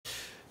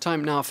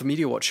Time now for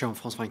Media Watch on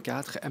France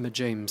 24. Emma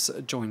James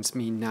joins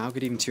me now.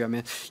 Good evening to you,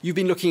 Emma. You've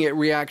been looking at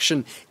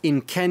reaction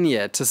in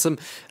Kenya to some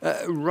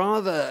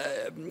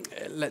rather,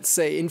 let's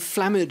say,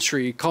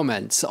 inflammatory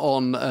comments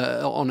on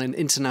an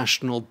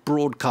international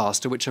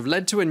broadcaster, which have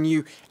led to a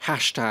new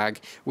hashtag,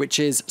 which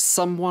is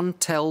Someone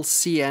Tell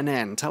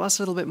CNN. Tell us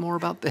a little bit more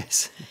about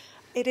this.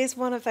 It is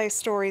one of those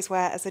stories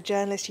where, as a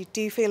journalist, you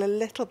do feel a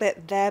little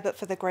bit there, but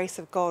for the grace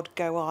of God,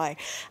 go I.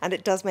 And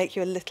it does make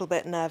you a little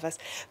bit nervous.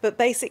 But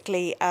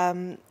basically,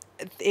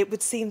 it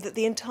would seem that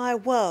the entire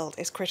world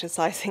is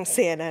criticising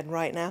CNN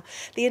right now.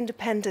 The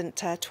Independent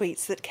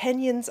tweets that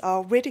Kenyans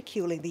are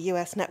ridiculing the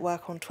US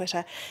network on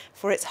Twitter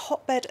for its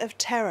hotbed of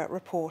terror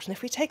report. And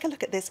if we take a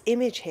look at this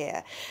image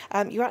here,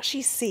 you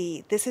actually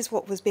see this is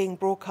what was being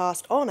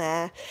broadcast on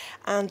air,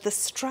 and the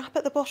strap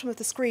at the bottom of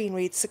the screen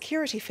reads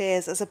 "Security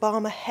fears as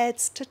Obama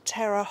heads to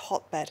terror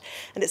hotbed."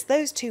 And it's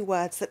those two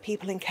words that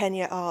people in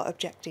Kenya are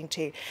objecting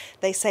to.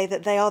 They say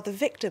that they are the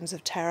victims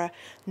of terror,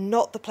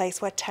 not the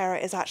place where terror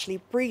is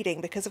actually breeding,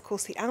 because of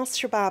course the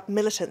Al-Shabaab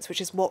militants, which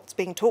is what's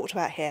being talked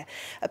about here,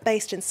 are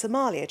based in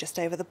Somalia, just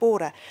over the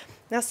border.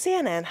 Now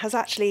CNN has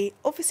actually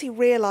obviously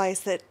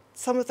realised that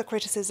some of the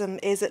criticism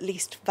is at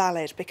least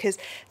valid, because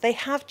they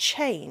have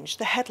changed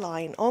the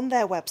headline on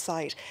their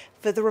website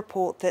for the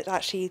report that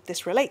actually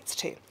this relates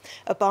to.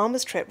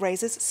 Obama's trip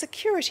raises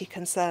security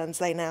concerns,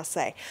 they now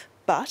say.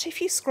 But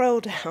if you scroll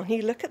down,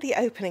 you look at the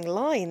opening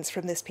lines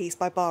from this piece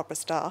by Barbara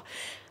Starr,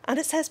 and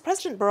it says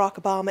President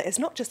Barack Obama is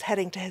not just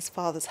heading to his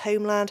father's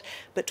homeland,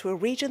 but to a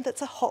region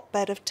that's a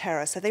hotbed of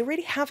terror. So they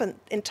really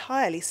haven't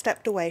entirely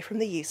stepped away from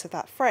the use of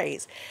that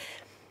phrase.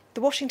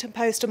 The Washington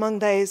Post, among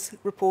those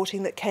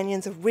reporting that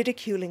Kenyans are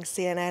ridiculing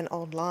CNN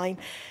online,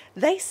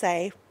 they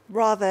say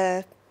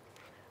rather,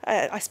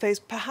 I suppose,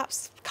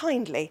 perhaps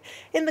kindly,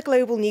 in the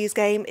global news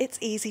game, it's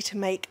easy to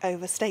make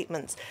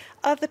overstatements.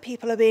 Other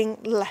people are being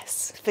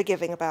less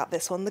forgiving about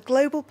this one. The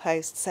Global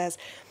Post says,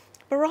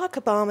 Barack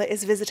Obama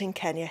is visiting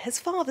Kenya, his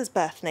father's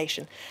birth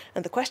nation,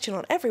 and the question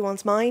on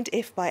everyone's mind,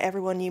 if by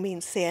everyone you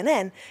mean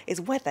CNN, is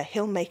whether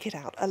he'll make it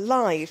out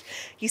alive.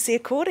 You see,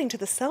 according to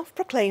the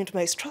self-proclaimed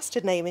most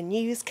trusted name in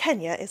news,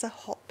 Kenya is a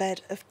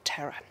hotbed of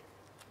terror.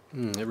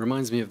 It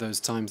reminds me of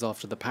those times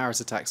after the Paris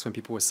attacks when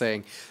people were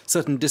saying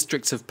certain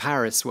districts of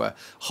Paris were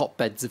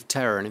hotbeds of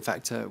terror, and in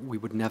fact we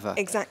would never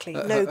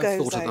no-go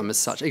thought of them as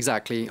such.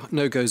 Exactly,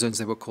 no-go zones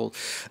they were called.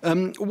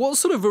 What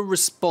sort of a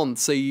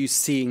response are you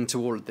seeing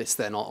to all of this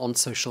then on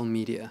social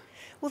media?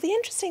 Well, the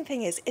interesting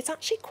thing is it's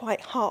actually quite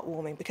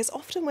heartwarming, because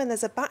often when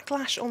there's a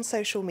backlash on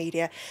social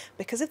media,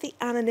 because of the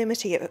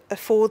anonymity it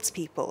affords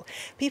people,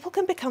 people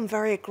can become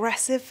very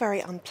aggressive, very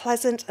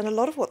unpleasant, and a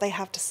lot of what they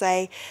have to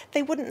say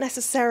they wouldn't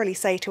necessarily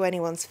say to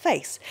anyone's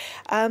face.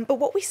 But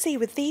what we see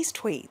with these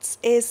tweets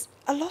is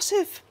a lot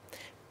of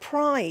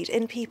pride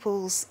in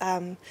people's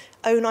own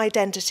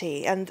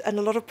identity and a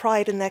lot of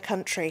pride in their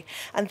country.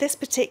 And this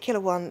particular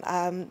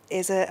one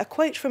is a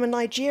quote from a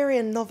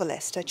Nigerian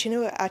novelist,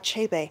 Chinua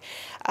Achebe.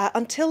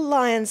 Until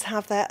lions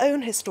have their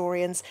own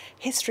historians,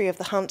 history of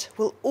the hunt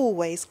will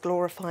always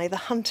glorify the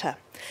hunter.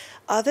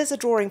 Others are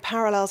drawing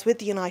parallels with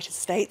the United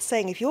States,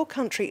 saying if your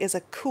country is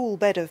a cool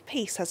bed of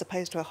peace as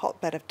opposed to a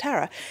hotbed of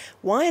terror,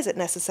 why is it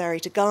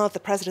necessary to guard the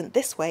president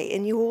this way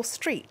in your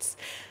streets?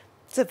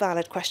 It's a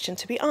valid question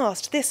to be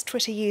asked. This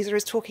Twitter user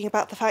is talking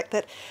about the fact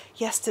that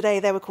yesterday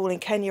they were calling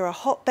Kenya a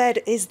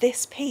hotbed. Is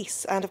this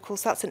peace? And of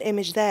course that's an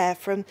image there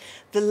from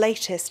the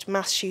latest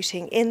mass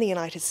shooting in the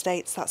United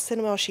States, that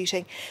cinema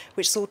shooting,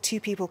 which saw 2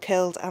 people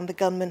killed and the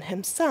gunman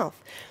himself.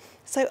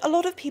 So a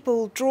lot of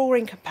people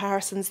drawing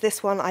comparisons.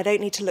 This one, I don't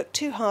need to look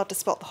too hard to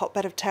spot the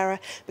hotbed of terror,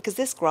 because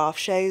this graph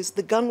shows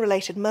the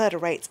gun-related murder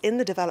rates in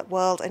the developed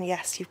world, and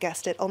yes, you've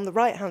guessed it, on the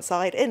right-hand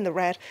side in the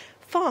red,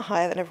 far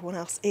higher than everyone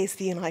else, is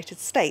the United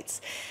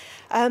States.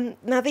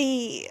 Now,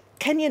 the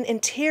Kenyan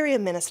Interior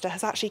Minister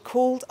has actually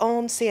called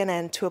on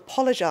CNN to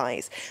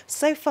apologise.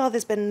 So far,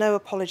 there's been no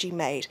apology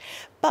made,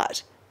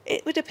 but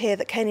it would appear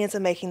that Kenyans are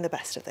making the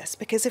best of this,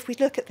 because if we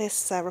look at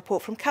this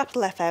report from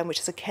Capital FM, which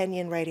is a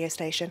Kenyan radio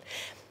station,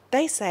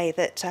 they say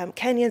that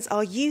Kenyans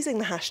are using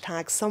the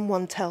hashtag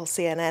Someone Tell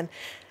CNN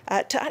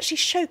to actually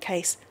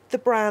showcase the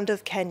brand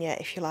of Kenya,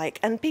 if you like.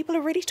 And people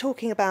are really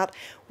talking about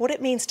what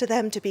it means to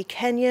them to be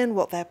Kenyan,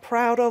 what they're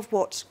proud of,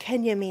 what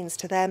Kenya means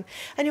to them.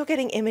 And you're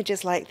getting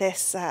images like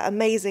this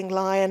amazing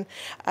lion.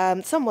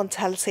 Someone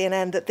tell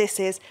CNN that this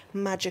is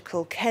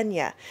magical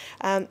Kenya.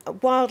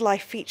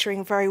 Wildlife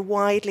featuring very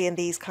widely in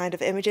these kind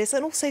of images,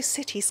 and also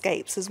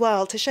cityscapes as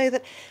well, to show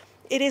that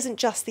it isn't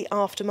just the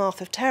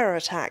aftermath of terror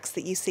attacks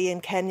that you see in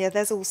Kenya.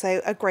 There's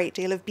also a great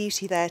deal of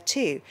beauty there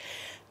too.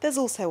 There's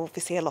also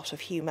obviously a lot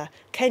of humour.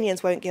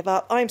 Kenyans won't give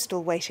up. I'm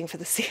still waiting for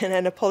the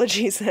CNN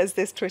apology, says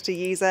this Twitter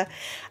user.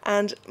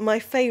 And my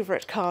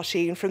favourite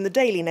cartoon from the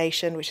Daily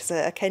Nation, which is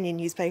a Kenyan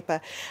newspaper,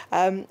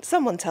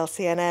 someone tell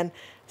CNN,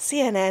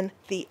 CNN,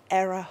 the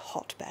error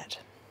hotbed.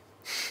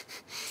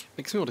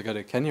 Makes me want to go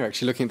to Kenya,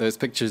 actually, looking at those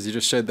pictures you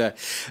just showed there.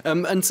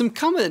 And some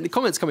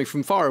comments coming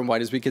from far and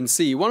wide, as we can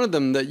see. One of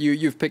them that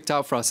you've picked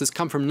out for us has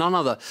come from none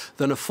other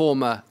than a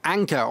former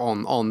anchor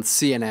on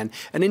CNN.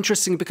 And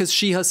interesting because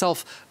she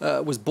herself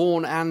was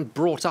born and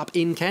brought up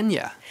in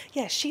Kenya.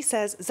 Yes, she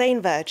says,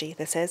 Zain Verji,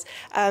 this is,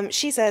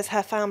 she says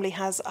her family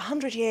has a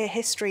 100-year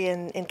history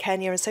in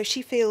Kenya, and so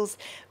she feels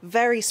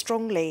very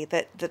strongly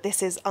that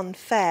this is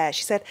unfair.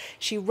 She said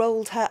she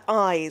rolled her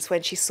eyes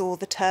when she saw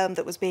the term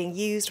that was being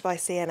used by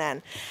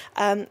CNN.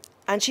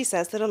 And she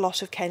says that a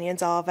lot of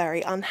Kenyans are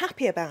very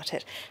unhappy about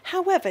it.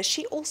 However,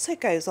 she also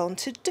goes on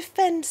to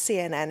defend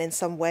CNN in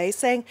some ways,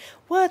 saying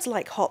words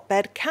like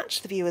hotbed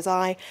catch the viewer's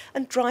eye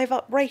and drive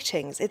up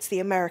ratings. It's the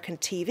American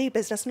TV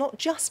business, not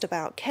just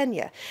about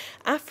Kenya.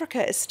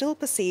 Africa is still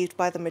perceived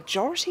by the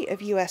majority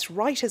of US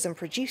writers and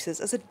producers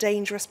as a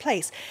dangerous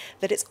place,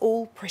 that it's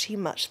all pretty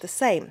much the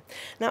same.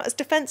 Now, as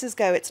defences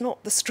go, it's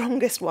not the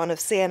strongest one of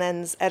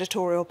CNN's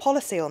editorial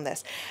policy on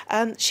this.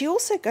 She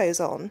also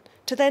goes on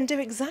to then do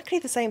exactly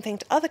the same thing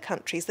to other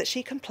countries that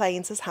she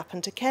complains has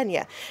happened to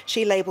Kenya.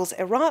 She labels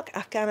Iraq,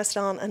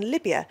 Afghanistan and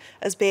Libya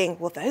as being,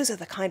 well, those are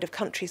the kind of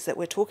countries that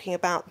we're talking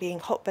about being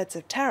hotbeds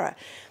of terror.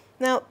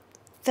 Now,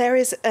 there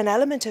is an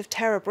element of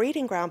terror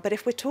breeding ground, but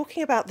if we're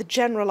talking about the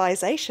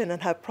generalisation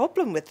and her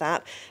problem with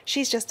that,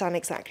 she's just done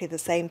exactly the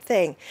same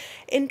thing.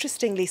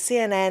 Interestingly,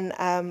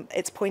 CNN,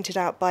 it's pointed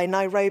out by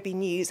Nairobi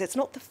News, it's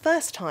not the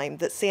first time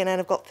that CNN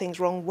have got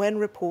things wrong when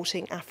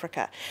reporting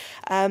Africa.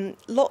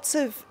 Lots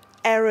of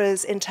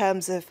errors in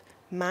terms of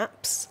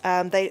maps.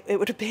 It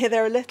would appear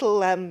they're a little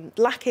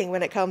lacking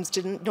when it comes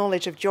to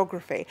knowledge of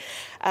geography.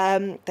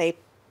 They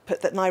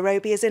put that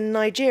Nairobi is in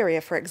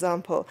Nigeria, for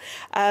example.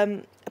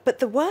 But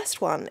the worst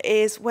one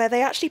is where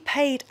they actually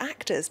paid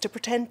actors to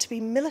pretend to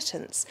be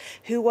militants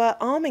who were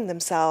arming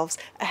themselves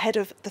ahead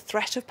of the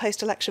threat of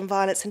post-election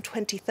violence in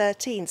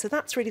 2013. So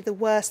that's really the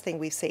worst thing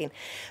we've seen.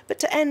 But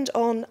to end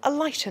on a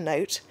lighter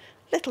note,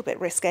 little bit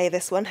risque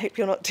this one, hope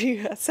you're not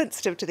too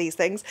sensitive to these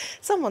things.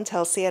 Someone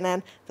tells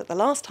CNN that the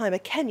last time a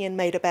Kenyan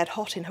made a bed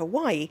hot in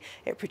Hawaii,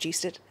 it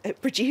produced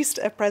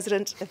a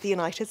president of the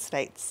United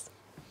States.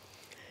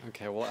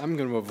 Okay, well, I'm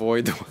going to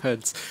avoid the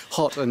words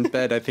hot and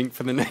bed, I think,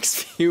 for the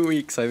next few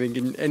weeks. I think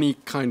in any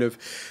kind of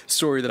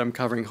story that I'm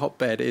covering,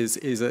 hotbed is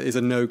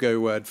a no-go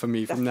word for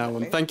me from now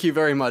on. Thank you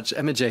very much,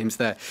 Emma James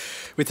there,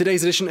 with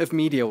today's edition of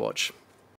Media Watch.